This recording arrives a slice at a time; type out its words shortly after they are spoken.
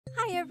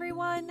Hi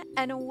everyone,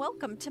 and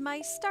welcome to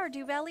my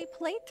Stardew Valley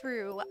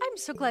playthrough. I'm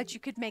so glad you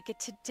could make it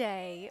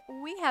today.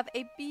 We have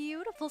a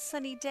beautiful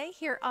sunny day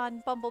here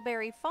on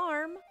Bumbleberry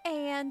Farm,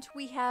 and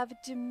we have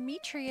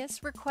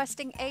Demetrius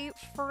requesting a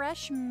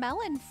fresh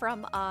melon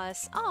from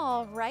us.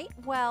 Alright,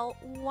 well,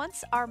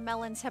 once our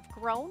melons have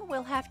grown,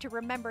 we'll have to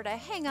remember to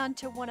hang on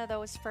to one of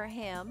those for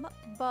him.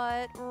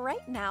 But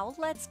right now,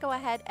 let's go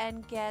ahead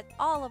and get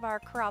all of our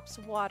crops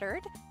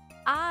watered.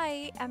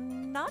 I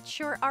am not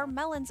sure our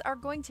melons are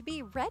going to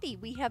be ready.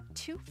 We have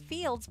 2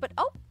 fields, but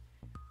oh,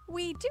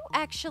 we do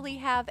actually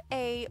have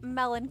a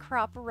melon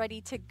crop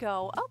ready to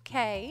go.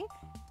 Okay,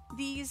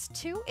 these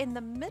 2 in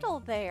the middle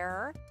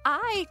there,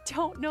 I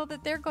don't know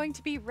that they're going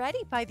to be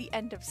ready by the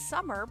end of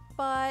summer,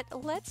 but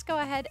let's go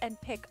ahead and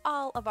pick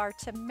all of our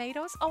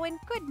tomatoes. Oh, and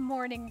good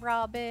morning,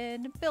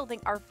 Robin, building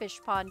our fish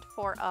pond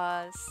for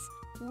us.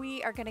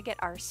 We are gonna get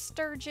our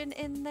sturgeon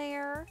in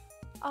there.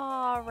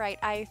 All right,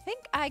 I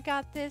think I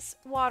got this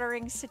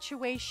watering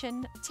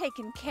situation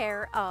taken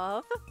care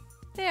of.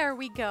 There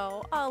we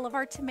go. All of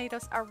our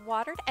tomatoes are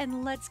watered,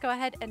 and let's go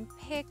ahead and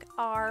pick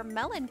our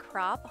melon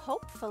crop.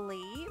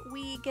 Hopefully,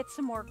 we get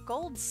some more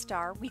gold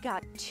star. We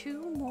got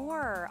 2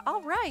 more.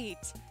 All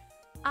right.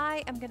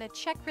 I am going to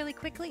check really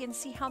quickly and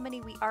see how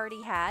many we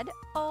already had.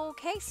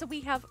 Okay, so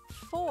we have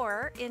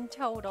 4 in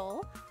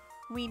total.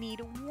 We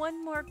need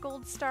 1 more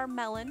gold star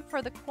melon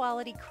for the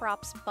quality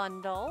crops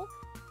bundle.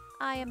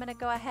 I am going to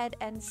go ahead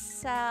and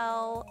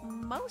sell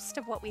most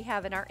of what we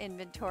have in our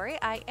inventory.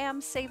 I am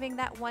saving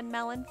that 1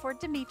 melon for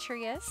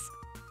Demetrius.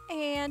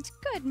 And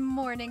good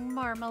morning,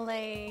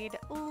 Marmalade.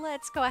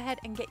 Let's go ahead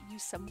and get you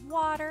some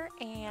water.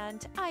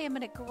 And I am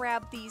going to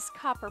grab these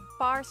copper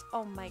bars.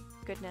 Oh my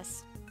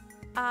goodness.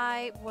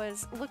 I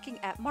was looking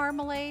at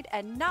Marmalade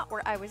and not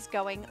where I was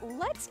going.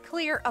 Let's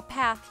clear a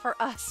path for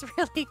us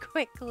really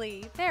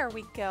quickly. There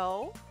we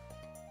go.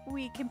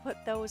 We can put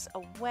those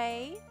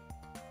away.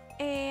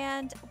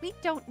 And we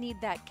don't need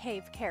that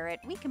cave carrot.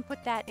 We can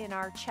put that in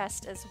our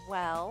chest as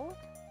well.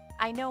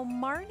 I know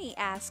Marnie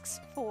asks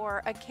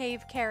for a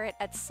cave carrot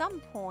at some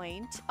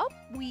point. Oh,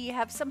 we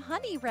have some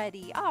honey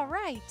ready. All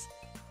right.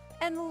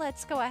 And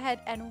let's go ahead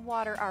and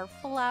water our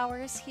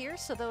flowers here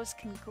so those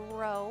can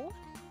grow.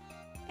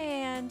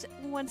 And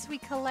once we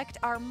collect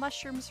our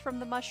mushrooms from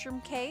the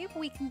mushroom cave,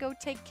 we can go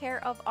take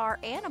care of our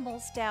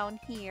animals down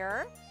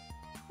here.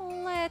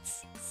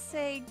 Let's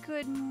say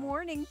good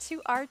morning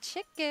to our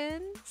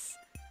chickens.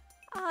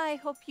 I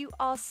hope you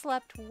all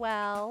slept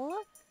well.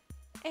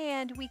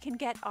 And we can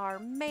get our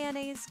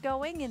mayonnaise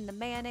going in the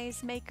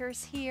mayonnaise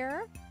makers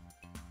here.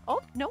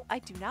 Oh, no, I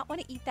do not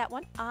want to eat that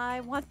one. I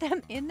want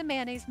them in the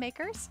mayonnaise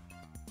makers.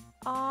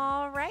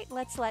 All right,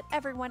 let's let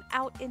everyone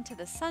out into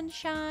the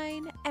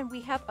sunshine. And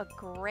we have a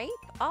grape.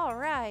 All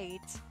right.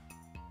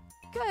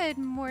 Good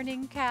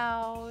morning,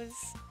 cows.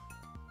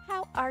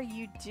 How are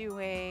you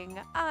doing?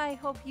 I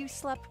hope you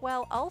slept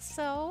well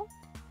also.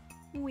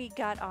 We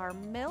got our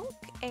milk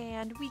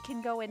and we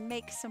can go and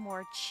make some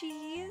more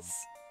cheese.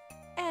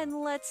 And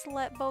let's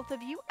let both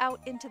of you out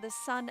into the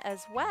sun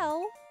as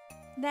well.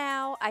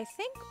 Now, I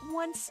think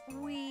once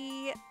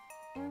we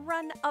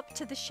run up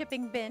to the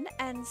shipping bin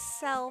and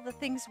sell the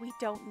things we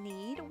don't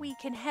need, we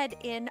can head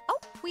in. Oh,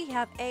 we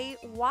have a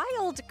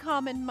wild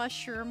common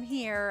mushroom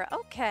here.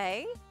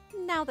 Okay.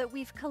 Now that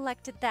we've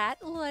collected that,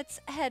 let's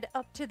head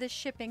up to the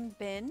shipping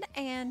bin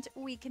and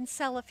we can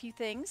sell a few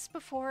things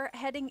before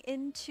heading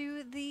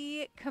into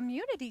the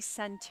community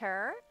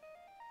center.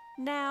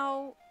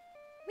 Now,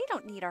 we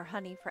don't need our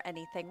honey for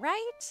anything,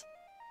 right?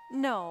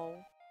 No,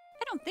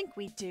 I don't think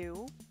we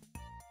do.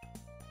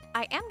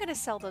 I am going to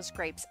sell those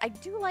grapes. I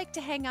do like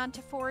to hang on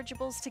to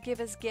forageables to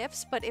give as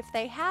gifts, but if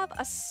they have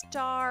a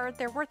star,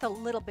 they're worth a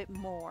little bit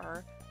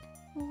more.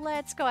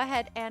 Let's go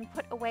ahead and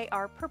put away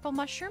our purple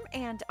mushroom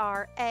and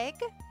our egg.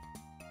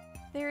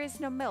 There is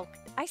no milk.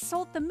 I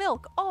sold the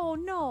milk. Oh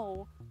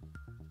no.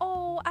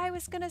 Oh, I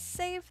was gonna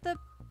save the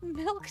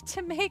milk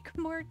to make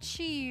more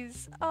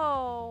cheese.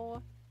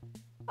 Oh.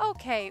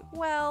 Okay,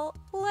 well,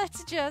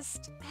 let's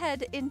just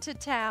head into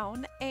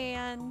town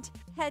and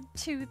head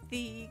to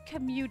the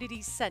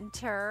community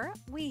center.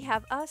 We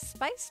have a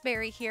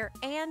spiceberry here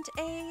and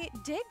a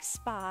dig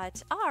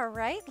spot. All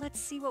right, let's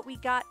see what we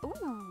got.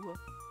 Ooh.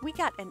 We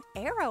got an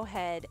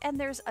arrowhead, and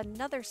there's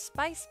another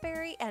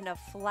spiceberry and a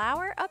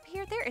flower up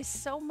here. There is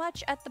so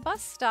much at the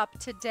bus stop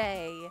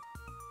today.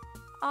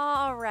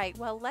 All right,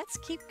 well, let's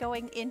keep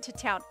going into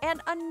town.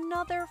 And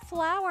another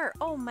flower.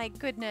 Oh my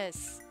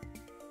goodness.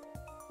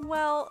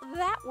 Well,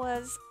 that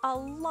was a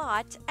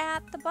lot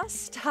at the bus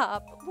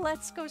stop.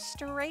 Let's go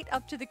straight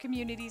up to the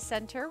community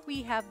center.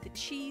 We have the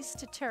cheese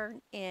to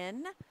turn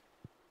in,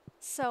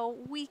 so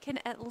we can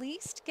at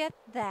least get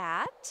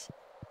that.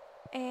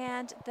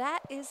 And that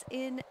is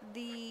in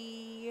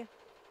the...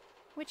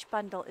 Which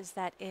bundle is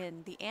that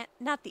in?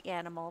 Not the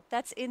animal.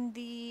 That's in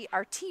the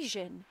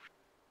artesian.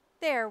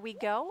 There we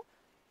go.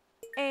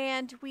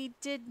 And we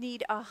did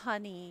need a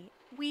honey.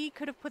 We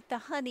could have put the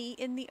honey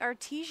in the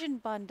artesian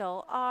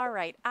bundle. All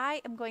right,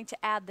 I am going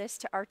to add this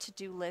to our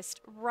to-do list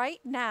right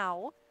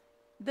now.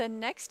 The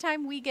next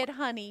time we get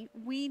honey,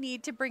 we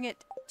need to bring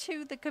it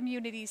to the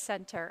community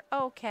center.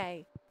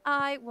 Okay.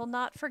 I will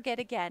not forget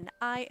again.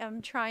 I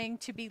am trying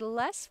to be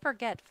less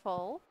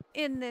forgetful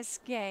in this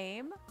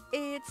game.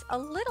 It's a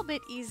little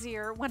bit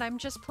easier when I'm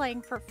just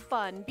playing for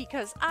fun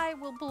because I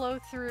will blow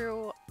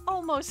through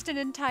almost an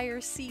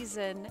entire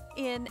season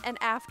in an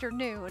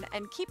afternoon,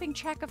 and keeping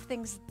track of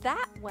things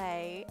that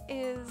way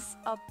is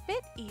a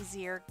bit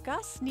easier.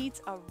 Gus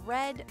needs a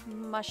red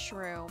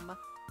mushroom.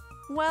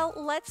 Well,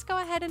 let's go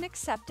ahead and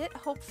accept it.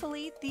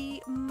 Hopefully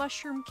the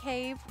mushroom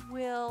cave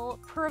will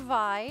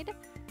provide.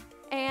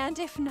 And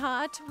if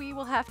not, we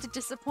will have to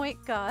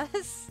disappoint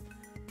Gus.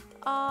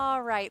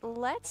 All right,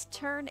 let's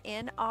turn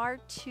in our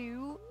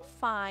 2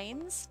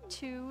 finds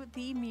to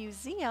the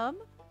museum.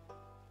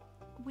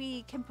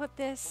 We can put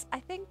this, I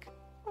think,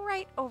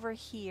 right over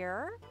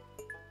here.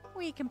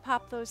 We can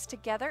pop those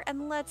together,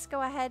 and let's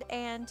go ahead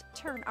and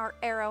turn our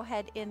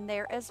arrowhead in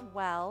there as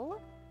well.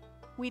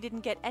 We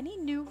didn't get any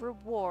new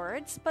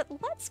rewards, but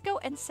let's go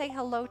and say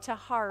hello to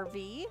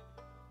Harvey.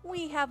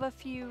 We have a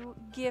few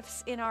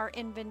gifts in our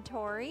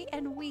inventory,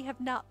 and we have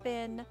not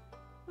been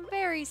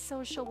very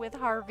social with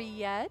Harvey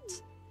yet.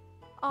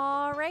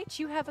 All right,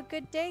 you have a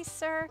good day,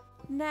 sir.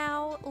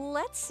 Now,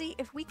 let's see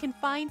if we can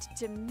find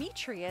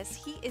Demetrius.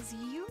 He is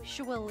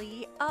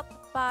usually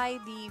up by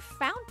the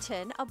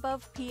fountain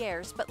above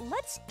Pierre's, but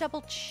let's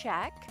double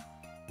check.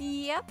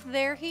 Yep,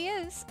 there he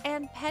is.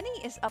 And Penny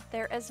is up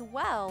there as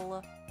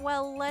well.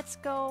 Well, let's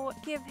go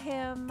give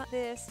him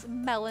this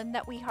melon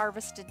that we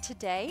harvested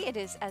today. It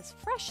is as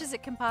fresh as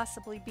it can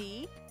possibly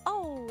be.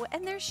 Oh,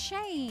 and there's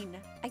Shane.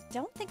 I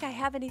don't think I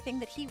have anything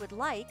that he would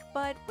like,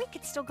 but we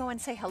could still go and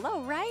say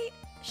hello, right?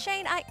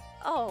 Shane,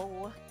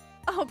 Oh.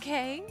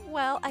 Okay,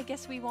 well, I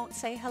guess we won't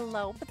say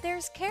hello, but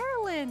there's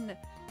Carolyn.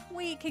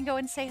 We can go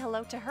and say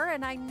hello to her,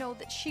 and I know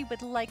that she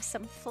would like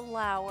some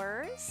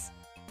flowers.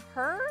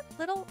 Her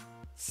little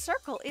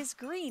circle is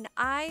green.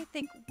 I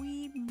think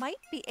we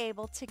might be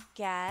able to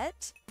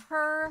get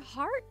her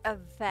heart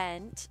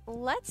event.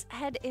 Let's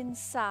head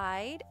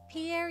inside.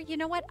 Pierre, you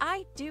know what?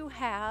 I do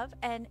have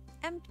an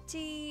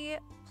empty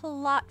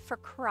plot for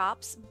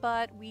crops,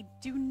 but we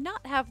do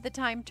not have the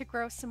time to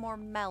grow some more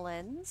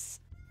melons.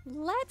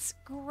 Let's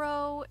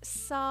grow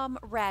some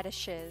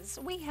radishes.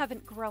 We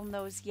haven't grown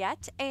those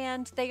yet,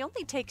 and they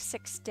only take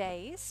 6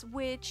 days,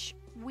 which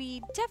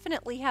we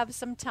definitely have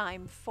some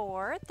time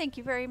for. Thank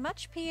you very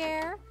much,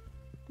 Pierre.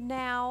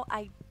 Now,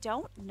 I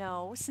don't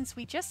know, since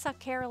we just saw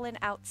Carolyn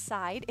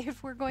outside,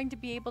 if we're going to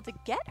be able to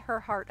get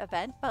her heart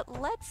event, but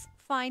let's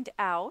find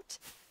out.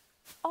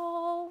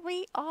 Oh,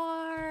 we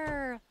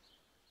are!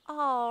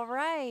 All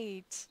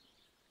right.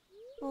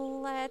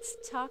 Let's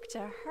talk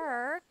to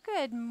her.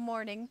 Good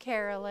morning,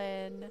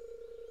 Carolyn.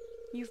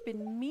 You've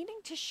been meaning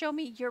to show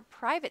me your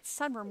private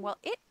sunroom. Well,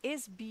 it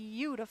is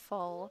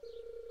beautiful.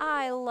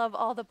 I love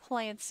all the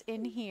plants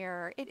in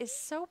here. It is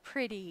so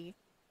pretty.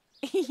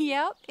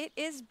 Yep, it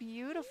is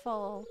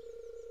beautiful.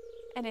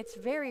 And it's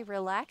very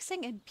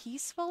relaxing and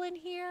peaceful in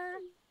here.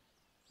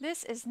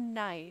 This is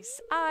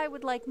nice. I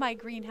would like my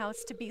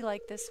greenhouse to be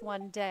like this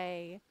one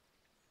day,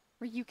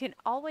 where you can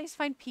always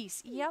find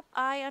peace. Yep,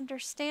 I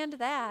understand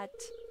that.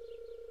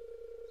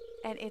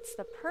 And it's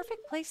the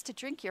perfect place to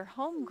drink your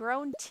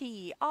homegrown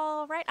tea.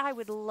 All right, I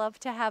would love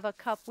to have a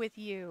cup with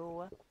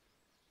you.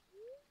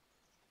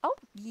 Oh,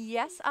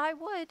 yes, I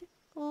would.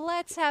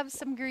 Let's have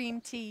some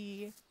green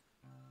tea.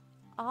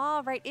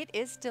 All right, it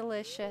is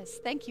delicious.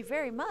 Thank you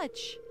very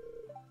much.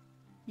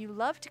 You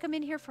love to come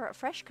in here for a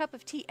fresh cup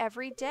of tea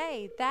every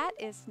day. That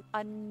is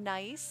a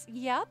nice,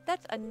 yep,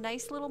 that's a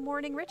nice little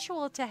morning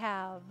ritual to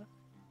have.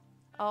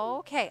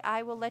 Okay,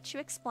 I will let you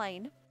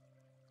explain.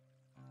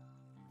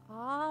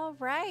 All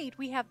right,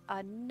 we have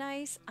a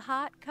nice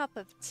hot cup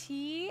of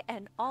tea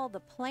and all the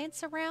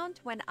plants around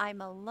when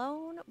I'm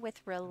alone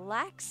with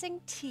relaxing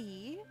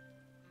tea.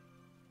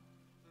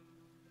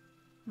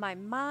 My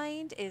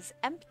mind is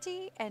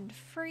empty and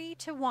free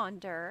to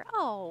wander.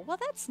 Oh, well,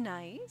 that's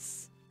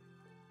nice.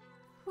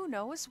 Who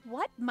knows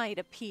what might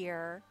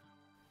appear?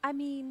 I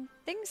mean,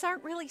 things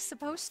aren't really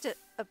supposed to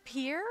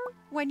appear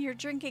when you're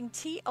drinking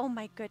tea. Oh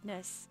my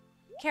goodness.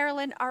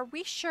 Carolyn, are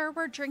we sure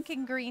we're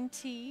drinking green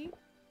tea?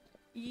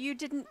 You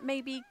didn't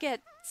maybe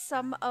get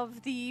some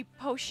of the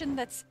potion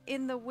that's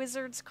in the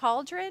wizard's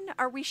cauldron?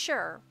 Are we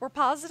sure? We're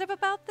positive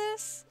about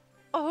this?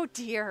 Oh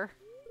dear.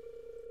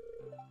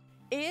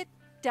 It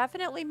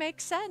definitely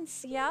makes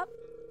sense, yep.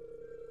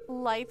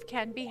 Life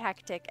can be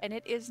hectic, and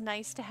it is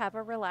nice to have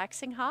a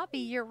relaxing hobby,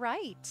 you're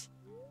right.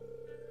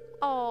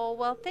 Oh,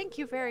 well, thank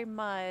you very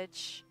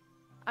much.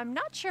 I'm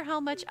not sure how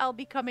much I'll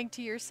be coming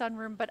to your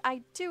sunroom, but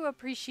I do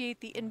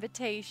appreciate the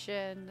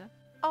invitation.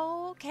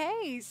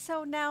 Okay,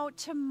 so now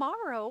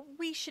tomorrow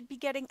we should be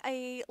getting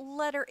a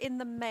letter in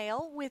the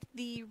mail with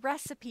the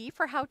recipe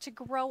for how to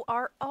grow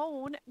our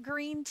own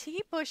green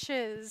tea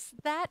bushes.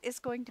 That is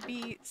going to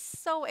be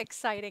so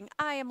exciting.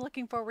 I am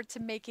looking forward to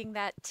making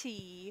that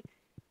tea.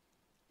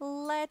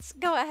 Let's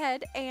go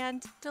ahead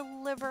and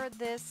deliver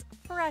this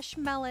fresh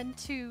melon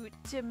to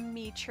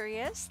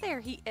Demetrius.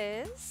 There he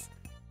is.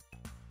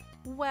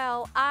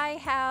 Well, I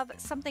have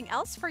something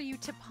else for you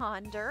to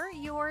ponder,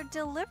 your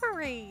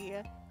delivery.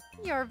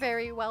 You're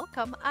very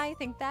welcome. I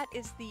think that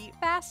is the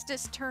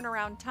fastest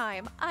turnaround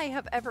time I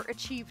have ever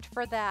achieved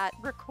for that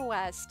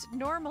request.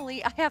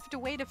 Normally, I have to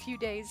wait a few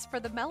days for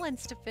the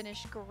melons to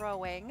finish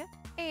growing.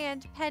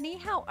 And Penny,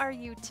 how are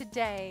you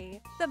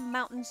today? The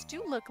mountains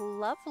do look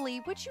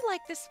lovely. Would you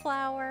like this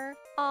flower?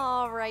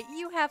 All right,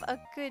 you have a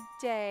good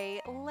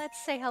day.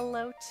 Let's say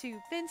hello to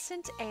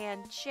Vincent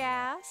and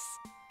Jas.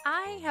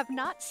 I have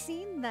not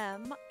seen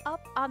them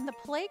up on the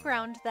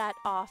playground that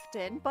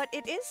often, but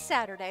it is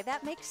Saturday.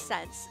 That makes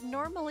sense.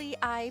 Normally,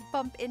 I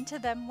bump into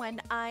them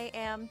when I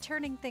am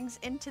turning things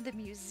into the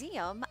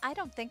museum. I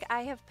don't think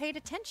I have paid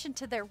attention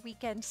to their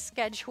weekend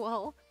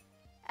schedule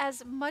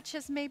as much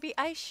as maybe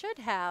I should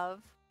have.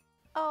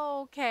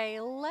 Okay,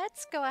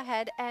 let's go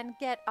ahead and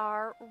get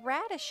our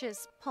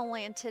radishes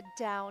planted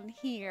down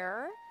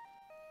here.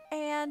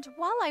 And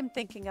while I'm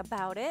thinking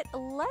about it,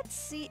 let's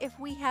see if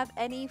we have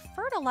any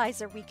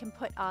fertilizer we can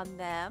put on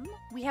them.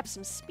 We have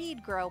some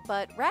speed grow,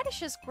 but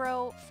radishes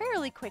grow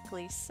fairly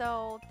quickly,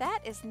 so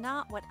that is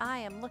not what I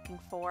am looking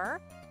for.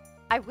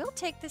 I will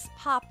take this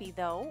poppy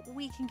though.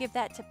 We can give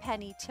that to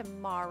Penny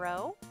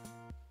tomorrow.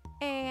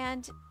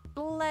 And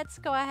let's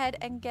go ahead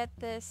and get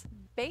this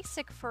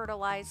basic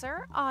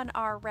fertilizer on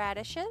our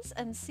radishes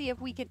and see if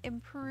we can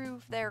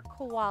improve their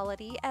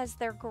quality as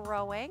they're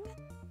growing.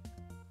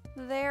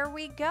 There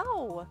we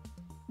go.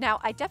 Now,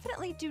 I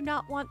definitely do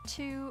not want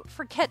to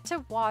forget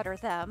to water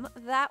them.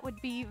 That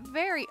would be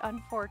very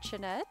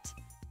unfortunate.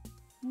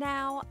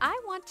 Now,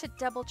 I want to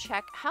double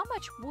check how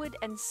much wood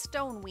and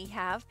stone we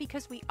have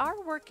because we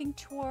are working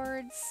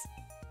towards...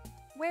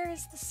 Where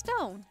is the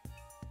stone?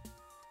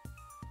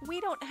 We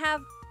don't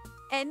have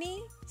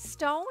any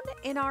stone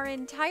in our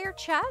entire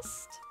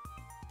chest?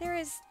 There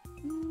is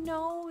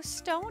no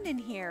stone in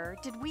here.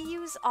 Did we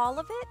use all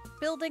of it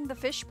building the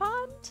fish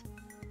pond?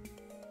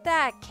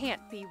 That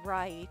can't be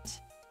right.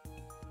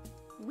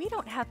 We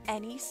don't have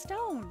any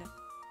stone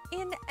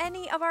in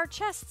any of our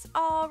chests.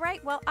 All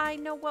right, well, I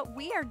know what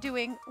we are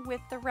doing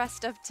with the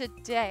rest of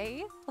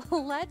today.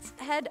 Let's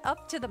head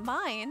up to the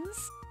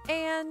mines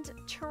and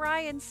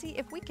try and see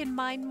if we can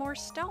mine more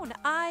stone.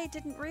 I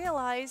didn't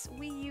realize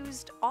we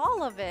used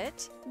all of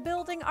it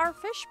building our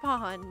fish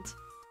pond.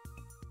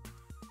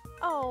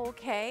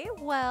 Okay,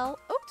 well,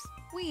 oops.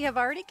 We have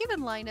already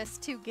given Linus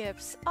 2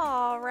 gifts.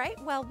 All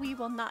right, well, we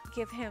will not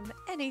give him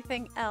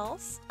anything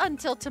else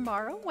until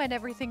tomorrow when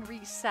everything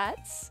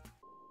resets.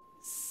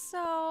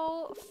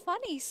 So,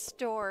 funny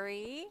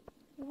story.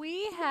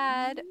 We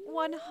had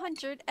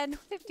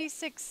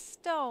 156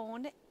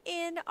 stone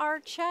in our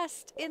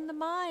chest in the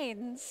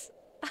mines.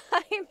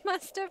 I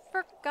must have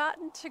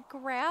forgotten to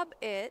grab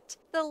it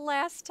the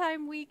last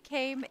time we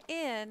came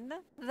in.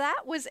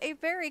 That was a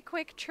very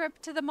quick trip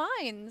to the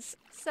mines.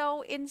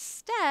 So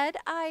instead,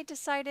 I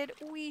decided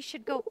we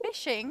should go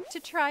fishing to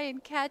try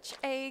and catch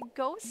a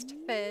ghost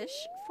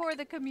fish for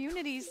the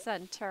community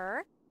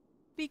center.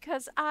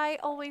 Because I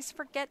always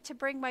forget to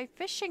bring my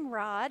fishing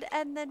rod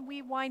and then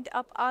we wind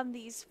up on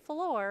these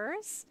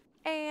floors.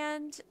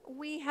 And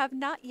we have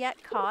not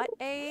yet caught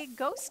a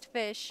ghost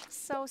fish,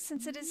 so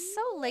since it is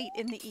so late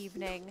in the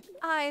evening,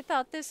 I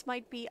thought this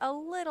might be a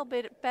little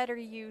bit better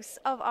use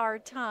of our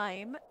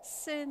time,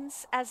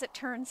 since, as it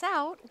turns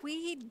out,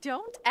 we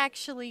don't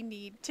actually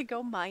need to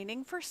go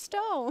mining for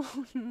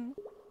stone.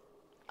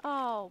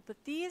 Oh, but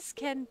these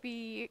can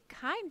be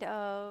kind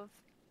of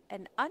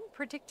an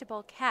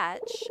unpredictable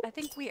catch. I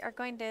think we are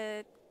going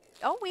to...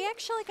 Oh, we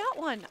actually got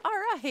one! All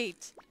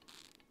right!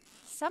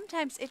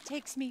 Sometimes it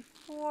takes me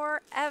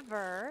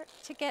forever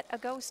to get a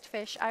ghost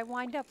fish. I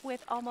wind up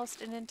with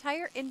almost an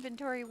entire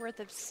inventory worth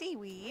of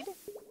seaweed.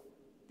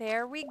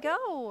 There we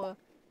go.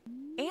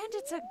 And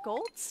it's a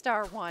gold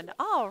star one.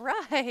 All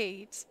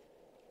right.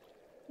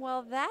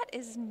 Well, that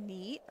is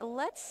neat.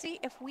 Let's see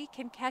if we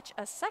can catch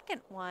a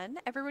second one.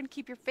 Everyone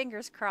keep your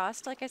fingers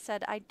crossed. Like I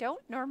said, I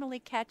don't normally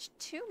catch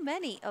too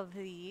many of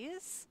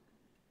these.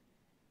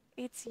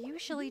 It's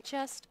usually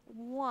just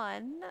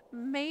 1,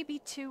 maybe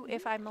 2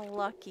 if I'm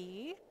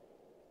lucky.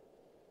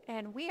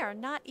 And we are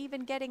not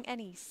even getting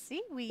any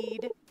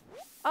seaweed.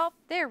 Oh,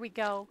 there we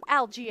go.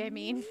 Algae, I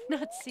mean,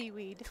 not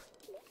seaweed.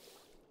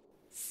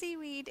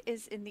 Seaweed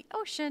is in the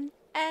ocean,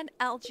 and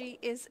algae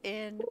is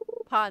in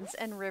ponds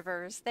and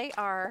rivers. They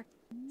are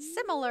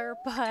similar,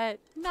 but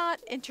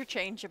not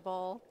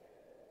interchangeable.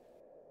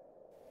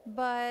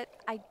 But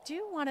I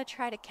do want to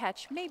try to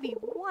catch maybe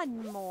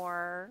one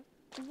more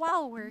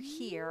while we're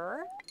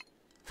here.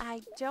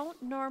 I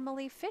don't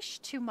normally fish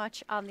too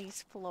much on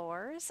these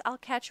floors. I'll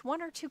catch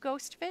 1 or 2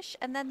 ghost fish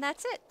and then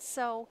that's it.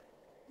 So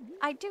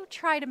I do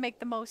try to make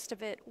the most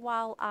of it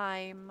while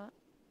I'm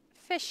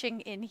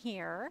fishing in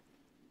here.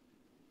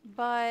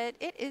 But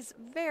it is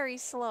very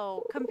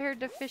slow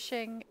compared to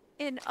fishing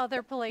in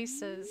other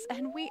places,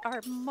 and we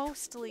are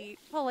mostly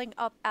pulling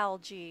up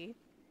algae.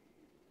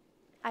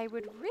 I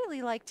would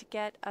really like to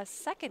get a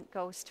second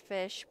ghost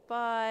fish,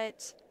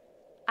 but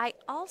I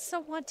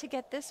also want to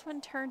get this one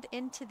turned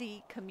into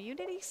the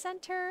community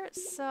center,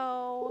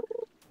 so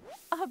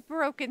A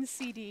broken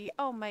CD.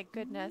 Oh my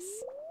goodness.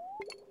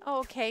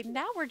 Okay,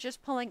 now we're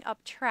just pulling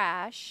up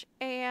trash.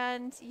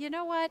 And you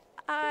know what?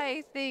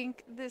 I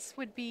think this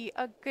would be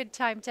a good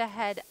time to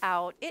head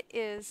out. It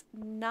is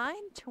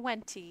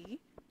 9:20.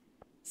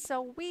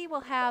 So we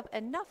will have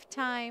enough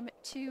time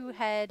to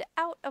head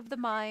out of the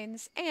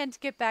mines and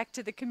get back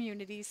to the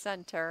community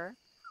center.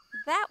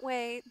 That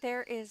way,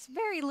 there is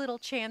very little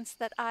chance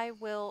that I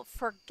will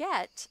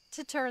forget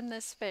to turn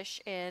this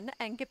fish in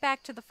and get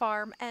back to the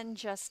farm and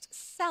just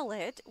sell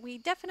it. We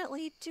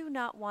definitely do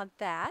not want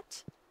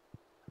that.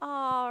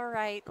 All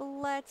right,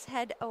 let's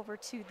head over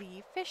to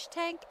the fish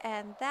tank,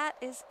 and that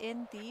is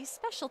in the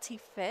specialty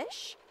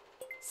fish.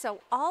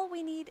 So all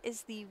we need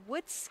is the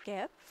wood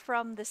skip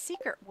from the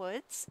secret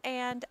woods,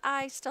 and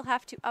I still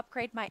have to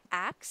upgrade my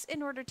axe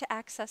in order to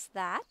access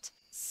that.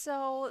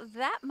 So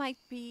that might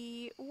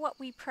be what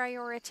we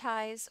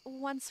prioritize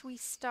once we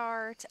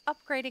start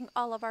upgrading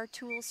all of our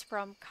tools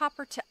from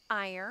copper to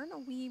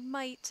iron. We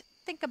might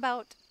think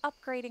about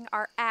upgrading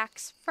our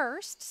axe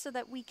first so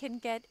that we can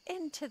get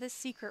into the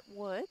secret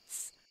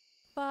woods.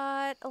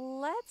 But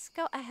let's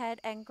go ahead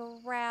and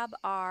grab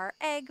our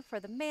egg for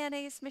the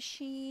mayonnaise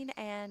machine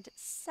and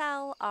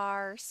sell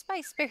our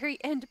spiceberry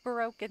and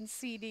broken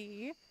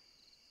CD.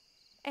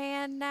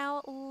 And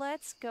now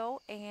let's go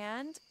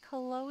and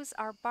close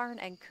our barn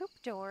and coop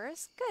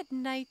doors. Good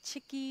night,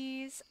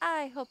 chickies.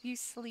 I hope you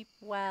sleep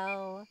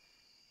well.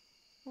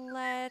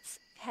 Let's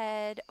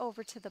head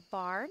over to the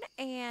barn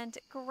and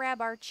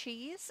grab our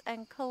cheese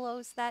and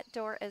close that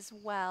door as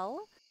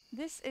well.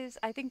 This is,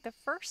 I think, the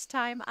first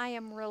time I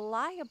am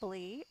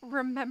reliably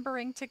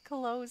remembering to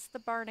close the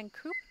barn and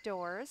coop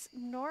doors.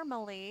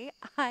 Normally,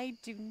 I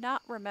do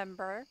not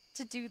remember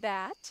to do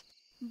that,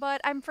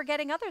 but I'm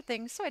forgetting other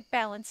things, so it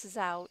balances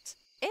out.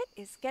 It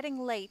is getting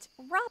late.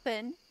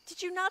 Robin,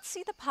 did you not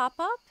see the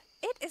pop-up?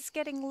 It is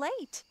getting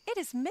late. It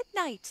is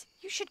midnight.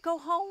 You should go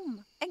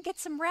home and get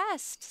some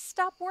rest.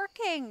 Stop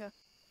working.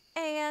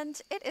 And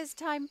it is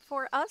time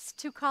for us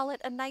to call it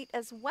a night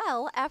as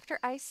well after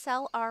I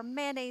sell our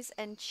mayonnaise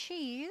and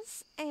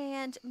cheese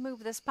and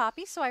move this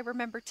poppy so I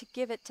remember to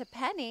give it to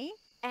Penny.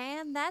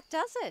 And that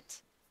does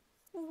it.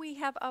 We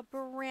have a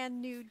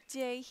brand new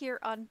day here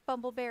on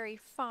Bumbleberry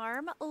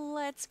Farm.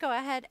 Let's go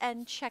ahead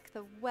and check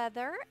the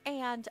weather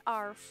and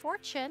our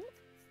fortune.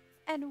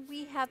 And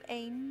we have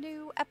a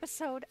new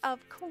episode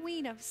of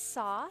Queen of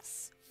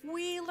Sauce.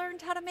 We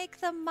learned how to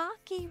make the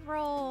maki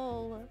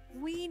roll.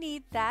 We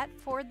need that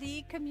for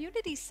the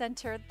community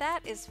center.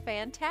 That is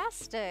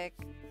fantastic.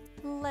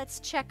 Let's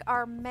check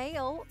our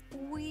mail.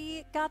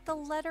 We got the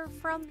letter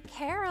from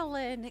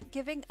Carolyn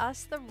giving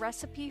us the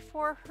recipe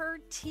for her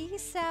tea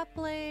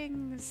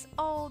saplings.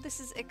 Oh,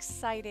 this is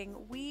exciting.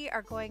 We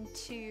are going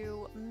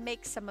to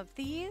make some of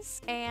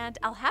these, and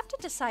I'll have to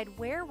decide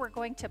where we're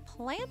going to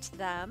plant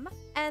them.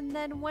 And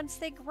then once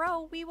they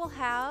grow, we will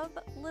have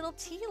little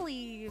tea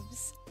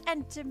leaves.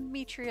 And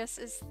Demetrius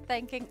is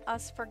thanking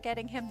us for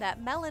getting him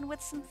that melon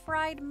with some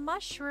fried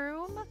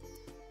mushroom.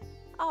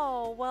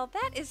 Oh, well,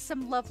 that is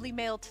some lovely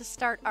mail to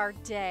start our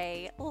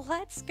day.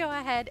 Let's go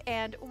ahead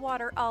and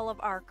water all of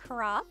our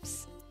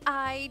crops.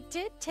 I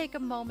did take a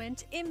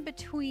moment in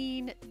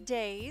between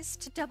days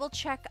to double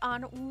check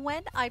on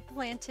when I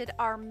planted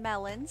our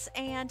melons,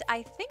 and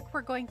I think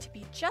we're going to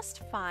be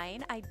just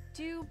fine. I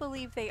do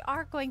believe they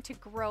are going to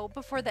grow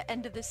before the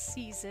end of the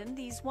season.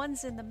 These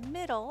ones in the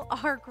middle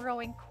are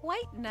growing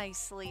quite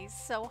nicely,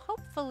 so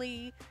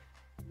hopefully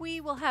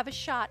we will have a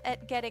shot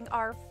at getting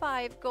our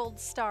 5 gold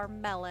star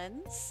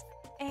melons.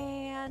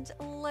 And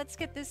let's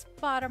get this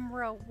bottom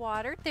row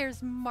watered.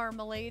 There's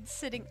Marmalade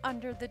sitting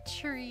under the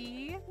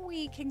tree.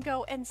 We can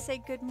go and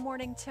say good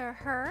morning to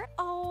her.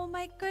 Oh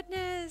my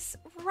goodness,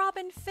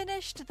 Robin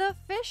finished the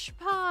fish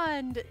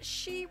pond.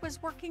 She was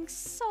working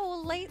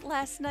so late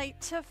last night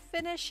to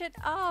finish it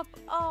up.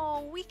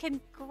 Oh, we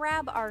can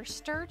grab our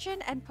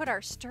sturgeon and put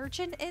our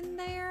sturgeon in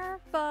there.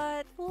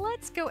 But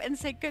let's go and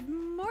say good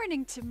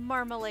morning to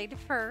Marmalade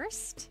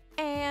first.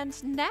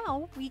 And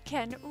now we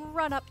can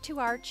run up to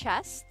our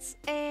chests.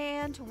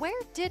 And where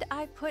did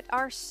I put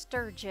our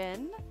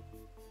sturgeon?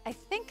 I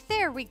think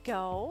there we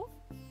go.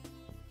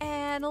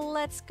 And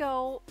let's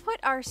go put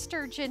our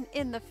sturgeon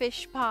in the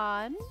fish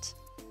pond.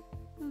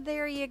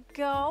 There you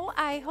go.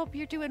 I hope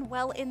you're doing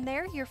well in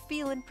there. You're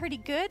feeling pretty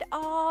good.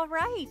 All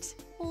right.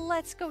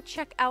 Let's go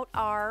check out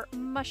our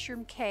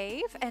mushroom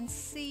cave and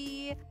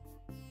see.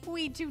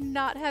 We do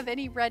not have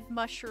any red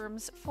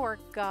mushrooms for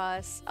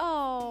Gus.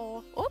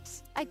 Oh,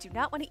 oops. I do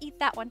not want to eat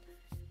that one.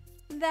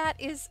 That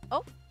is,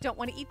 oh, don't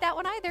want to eat that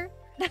one either.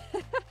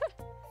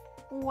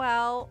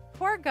 Well,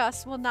 poor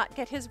Gus will not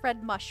get his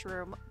red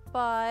mushroom,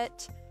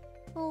 but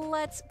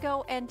let's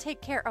go and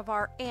take care of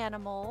our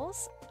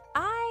animals.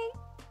 I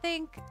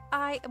think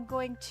I am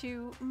going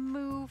to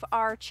move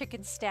our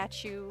chicken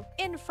statue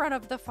in front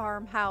of the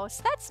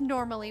farmhouse. That's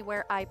normally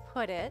where I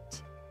put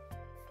it.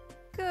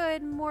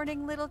 Good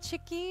morning, little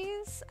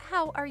chickies.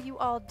 How are you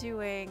all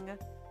doing?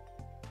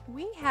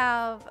 We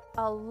have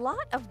a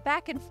lot of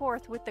back and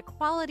forth with the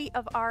quality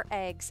of our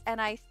eggs, and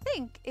I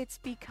think it's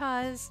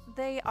because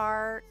they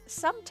are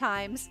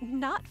sometimes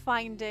not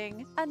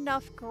finding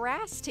enough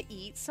grass to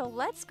eat. So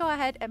let's go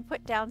ahead and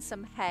put down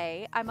some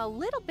hay. I'm a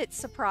little bit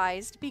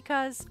surprised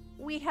because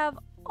we have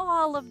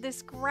all of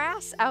this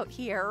grass out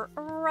here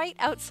right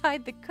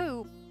outside the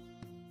coop.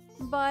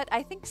 But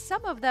I think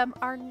some of them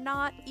are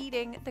not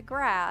eating the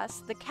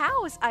grass. The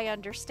cows, I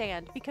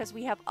understand, because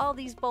we have all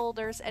these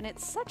boulders and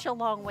it's such a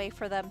long way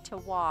for them to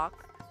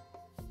walk.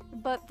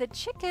 But the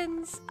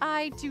chickens,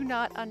 I do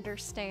not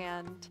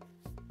understand.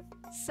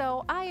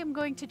 So I am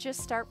going to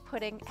just start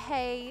putting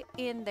hay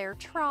in their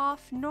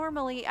trough.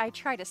 Normally, I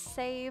try to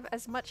save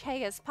as much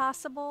hay as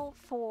possible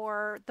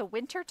for the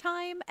winter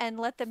time and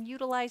let them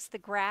utilize the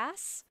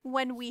grass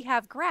when we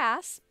have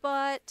grass,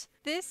 but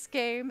this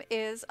game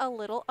is a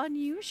little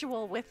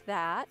unusual with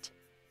that.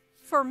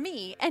 For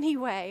me,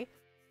 anyway.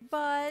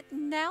 But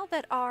now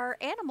that our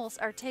animals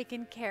are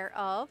taken care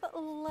of,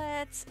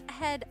 let's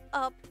head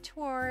up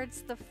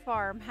towards the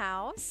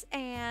farmhouse,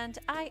 and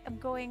I am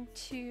going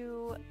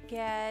to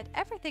get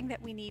everything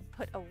that we need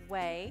put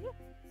away.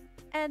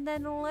 And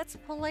then let's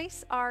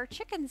place our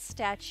chicken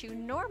statue.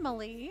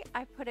 Normally,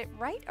 I put it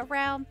right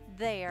around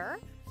there.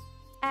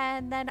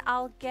 And then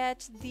I'll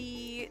get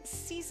the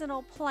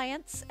seasonal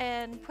plants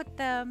and put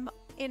them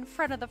in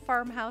front of the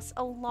farmhouse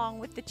along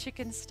with the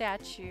chicken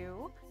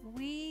statue.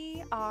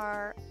 We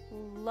are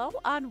low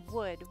on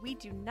wood. We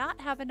do not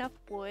have enough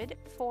wood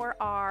for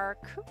our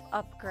coop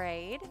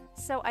upgrade.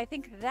 So I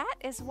think that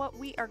is what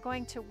we are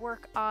going to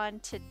work on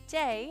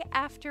today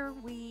after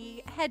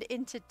we head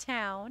into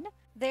town.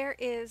 There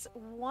is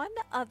one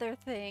other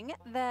thing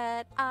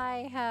that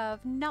I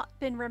have not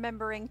been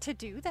remembering to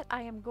do that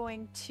I am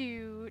going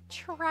to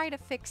try to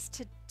fix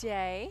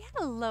today.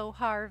 Hello,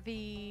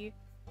 Harvey.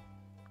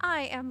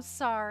 I am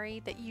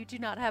sorry that you do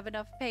not have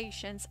enough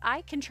patience.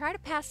 I can try to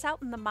pass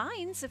out in the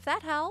mines if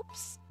that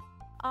helps.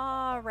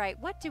 All right,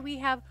 what do we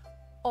have?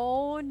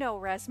 Oh no,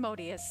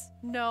 Rasmodius.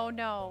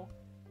 No.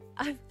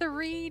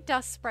 3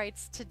 dust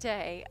sprites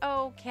today.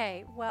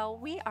 Okay, well,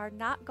 we are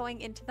not going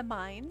into the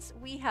mines.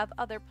 We have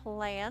other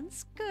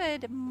plans.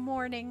 Good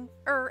morning,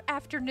 or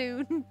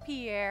afternoon,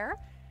 Pierre.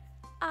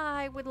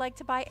 I would like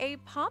to buy a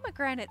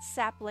pomegranate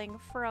sapling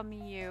from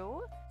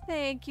you.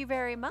 Thank you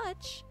very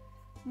much.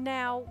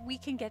 Now we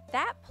can get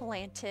that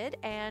planted,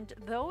 and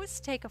those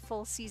take a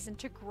full season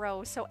to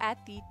grow. So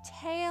at the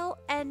tail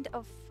end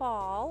of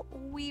fall,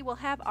 we will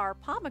have our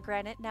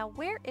pomegranate. Now,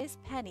 where is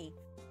Penny?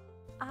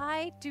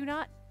 I do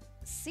not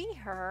see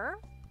her.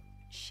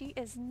 She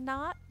is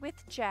not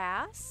with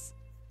Jas.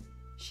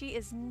 She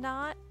is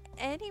not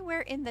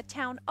anywhere in the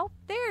town. Oh,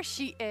 there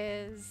she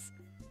is.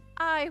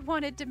 I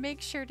wanted to make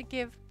sure to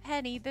give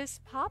Penny this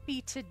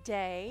poppy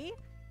today.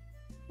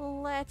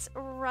 Let's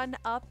run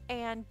up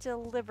and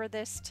deliver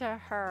this to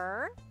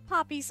her.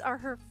 Poppies are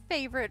her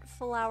favorite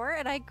flower,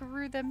 and I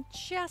grew them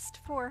just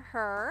for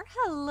her.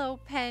 Hello,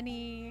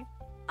 Penny.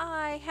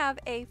 I have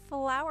a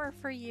flower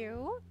for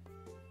you.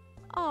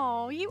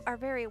 Oh, you are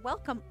very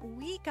welcome.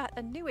 We got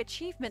a new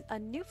achievement, a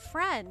new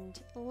friend.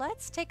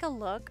 Let's take a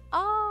look.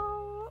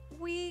 Oh,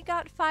 we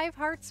got 5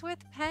 hearts with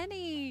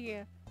Penny.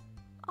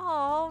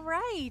 All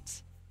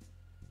right.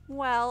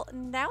 Well,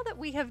 now that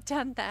we have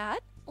done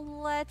that,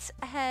 let's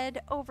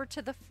head over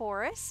to the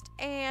forest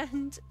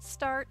and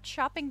start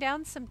chopping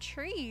down some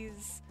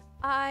trees.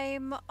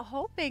 I'm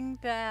hoping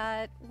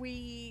that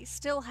we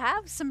still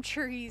have some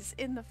trees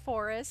in the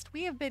forest.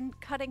 We have been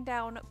cutting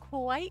down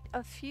quite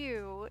a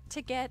few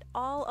to get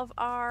all of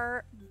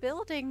our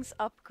buildings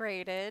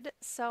upgraded.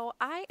 So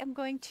I am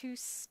going to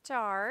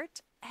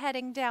start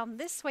heading down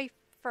this way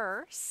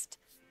first.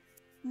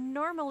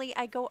 Normally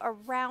I go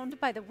around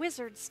by the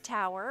wizard's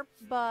tower,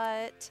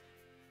 but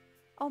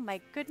oh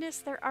my goodness,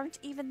 there aren't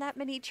even that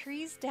many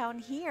trees down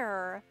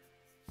here.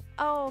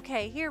 Oh,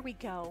 okay, here we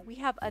go. We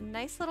have a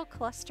nice little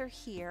cluster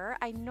here.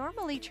 I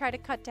normally try to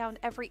cut down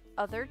every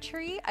other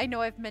tree. I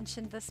know I've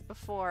mentioned this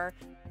before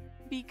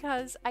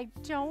because I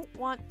don't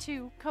want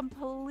to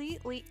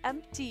completely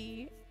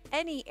empty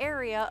any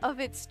area of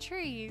its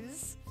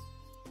trees.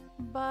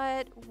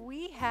 But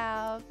we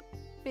have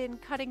been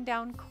cutting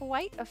down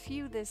quite a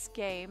few this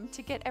game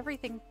to get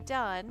everything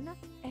done,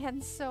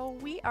 and so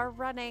we are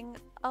running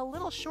a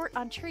little short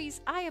on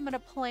trees. I am going to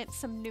plant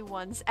some new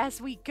ones as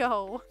we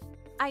go.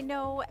 I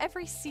know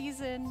every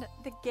season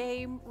the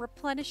game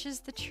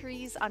replenishes the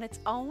trees on its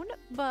own,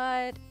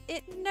 but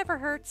it never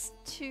hurts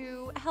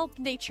to help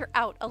nature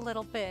out a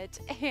little bit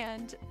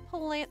and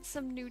plant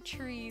some new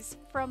trees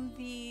from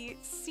the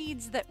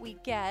seeds that we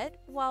get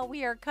while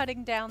we are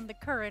cutting down the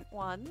current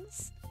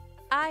ones.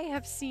 I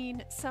have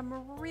seen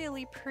some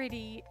really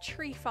pretty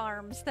tree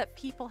farms that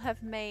people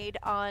have made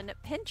on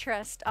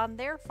Pinterest on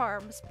their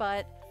farms,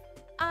 but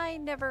I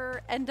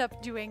never end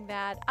up doing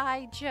that.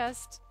 I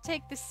just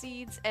take the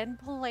seeds and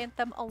plant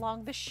them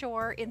along the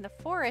shore in the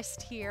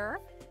forest here,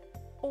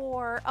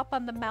 or up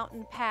on the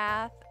mountain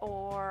path,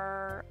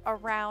 or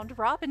around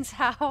Robin's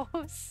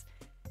house.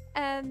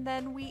 And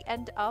then we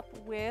end up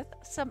with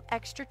some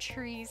extra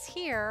trees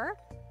here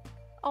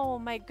Oh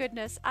my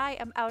goodness, I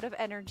am out of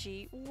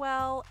energy.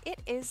 Well, it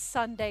is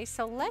Sunday,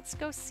 so let's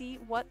go see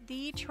what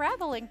the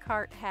traveling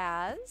cart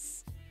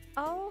has.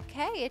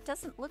 Okay, it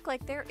doesn't look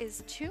like there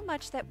is too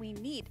much that we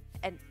need.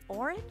 An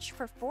orange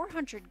for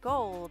 400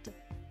 gold.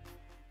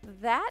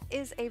 That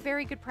is a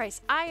very good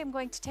price. I am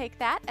going to take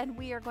that, and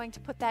we are going to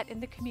put that in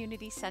the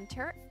community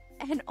center.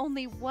 And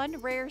only one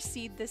rare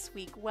seed this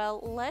week. Well,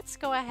 let's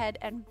go ahead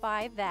and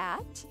buy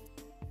that.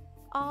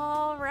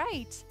 All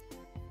right.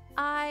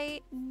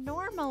 I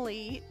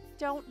normally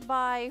don't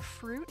buy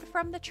fruit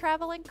from the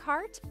traveling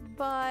cart,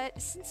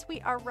 but since we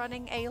are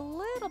running a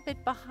little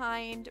bit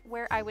behind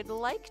where I would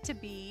like to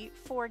be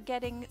for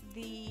getting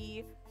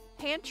the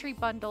pantry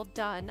bundle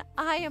done,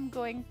 I am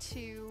going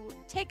to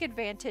take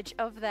advantage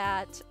of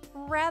that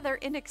rather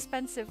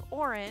inexpensive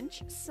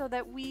orange so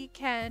that we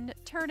can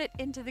turn it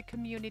into the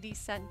community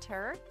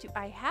center. Do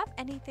I have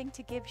anything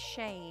to give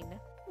Shane?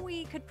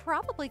 We could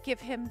probably give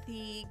him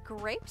the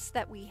grapes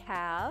that we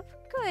have.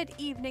 Good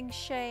evening,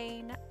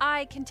 Shane.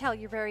 I can tell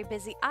you're very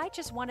busy. I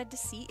just wanted to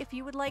see if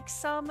you would like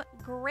some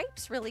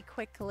grapes really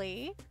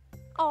quickly.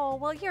 Oh,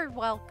 well, you're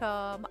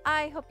welcome.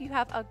 I hope you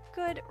have a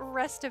good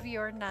rest of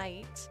your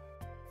night.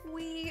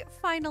 We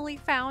finally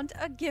found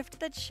a gift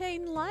that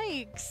Shane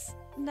likes.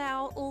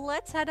 Now,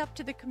 let's head up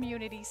to the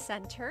community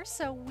center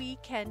so we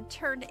can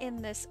turn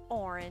in this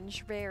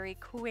orange very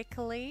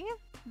quickly.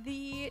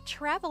 The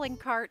traveling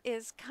cart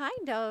is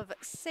kind of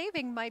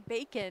saving my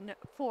bacon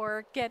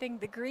for getting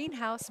the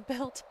greenhouse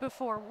built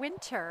before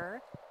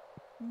winter.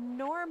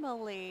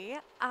 Normally,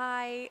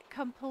 I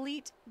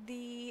complete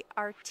the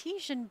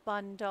artesian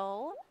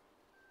bundle.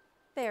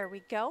 There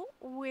we go,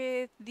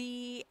 with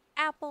the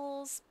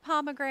apples,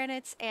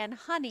 pomegranates, and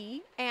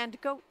honey, and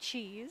goat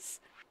cheese.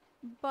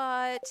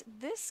 But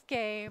this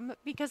game,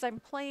 because I'm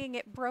playing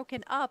it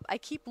broken up, I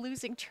keep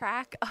losing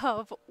track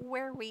of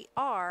where we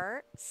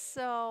are.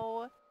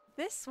 So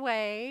this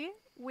way,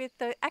 with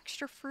the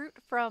extra fruit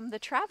from the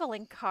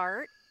traveling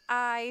cart,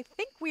 I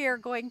think we are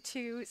going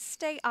to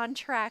stay on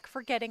track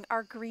for getting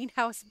our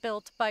greenhouse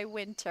built by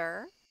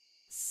winter.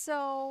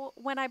 So,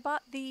 when I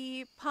bought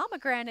the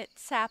pomegranate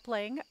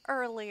sapling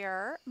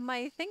earlier,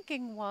 my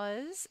thinking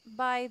was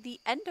by the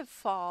end of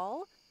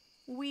fall,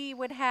 we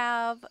would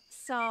have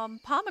some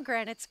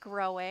pomegranates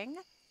growing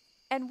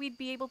and we'd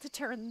be able to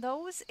turn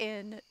those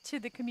in to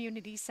the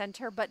community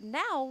center. But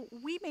now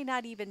we may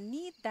not even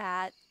need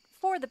that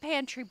for the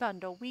pantry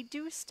bundle. We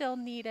do still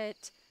need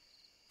it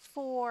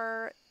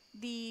for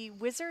the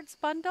wizards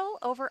bundle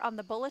over on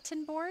the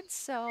bulletin board.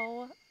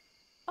 So,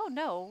 oh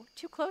no,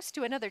 too close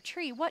to another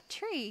tree. What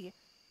tree?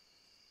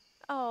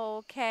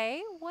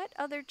 Okay, what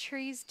other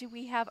trees do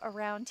we have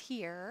around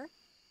here?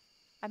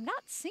 I'm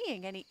not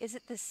seeing any. Is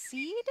it the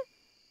seed?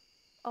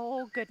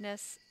 Oh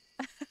goodness.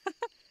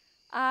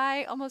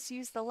 I almost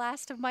used the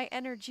last of my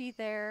energy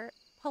there,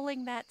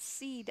 pulling that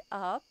seed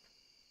up.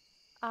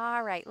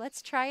 All right,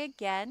 let's try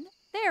again.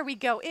 There we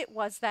go. It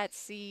was that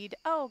seed.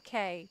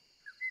 Okay.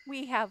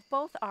 We have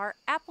both our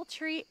apple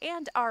tree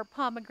and our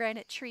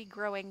pomegranate tree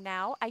growing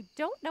now. I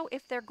don't know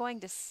if they're going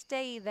to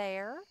stay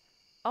there.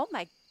 Oh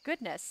my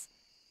goodness.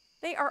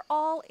 They are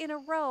all in a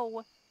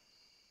row.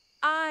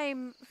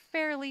 I'm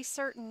fairly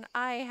certain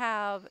I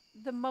have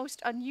the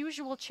most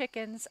unusual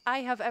chickens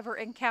I have ever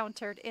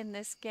encountered in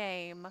this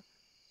game.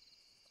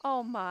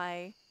 Oh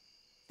my.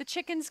 The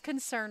chickens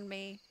concern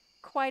me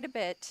quite a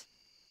bit.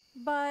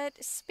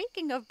 But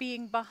speaking of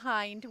being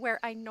behind where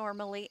I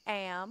normally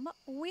am,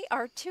 we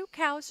are 2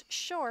 cows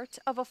short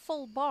of a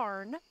full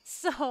barn,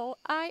 so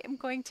I am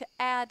going to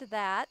add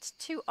that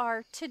to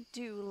our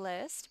to-do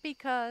list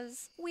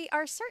because we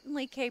are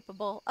certainly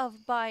capable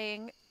of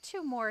buying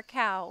 2 more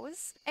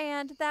cows,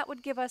 and that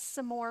would give us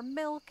some more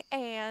milk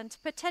and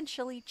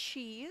potentially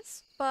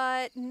cheese.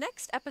 But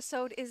next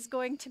episode is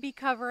going to be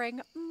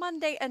covering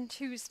Monday and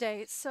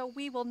Tuesday, so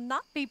we will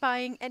not be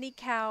buying any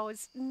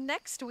cows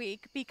next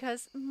week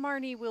because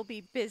Marnie will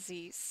be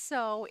busy.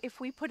 So if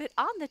we put it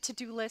on the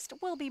to-do list,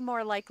 we'll be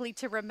more likely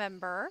to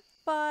remember.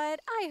 But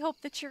I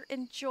hope that you're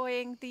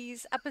enjoying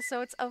these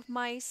episodes of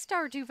my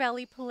Stardew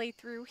Valley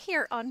playthrough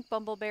here on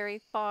Bumbleberry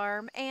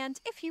Farm. And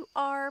if you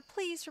are,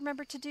 please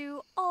remember to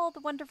do all the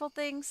wonderful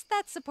things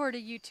that support a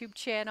YouTube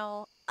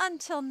channel.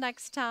 Until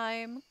next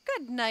time,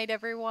 good night,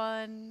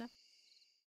 everyone.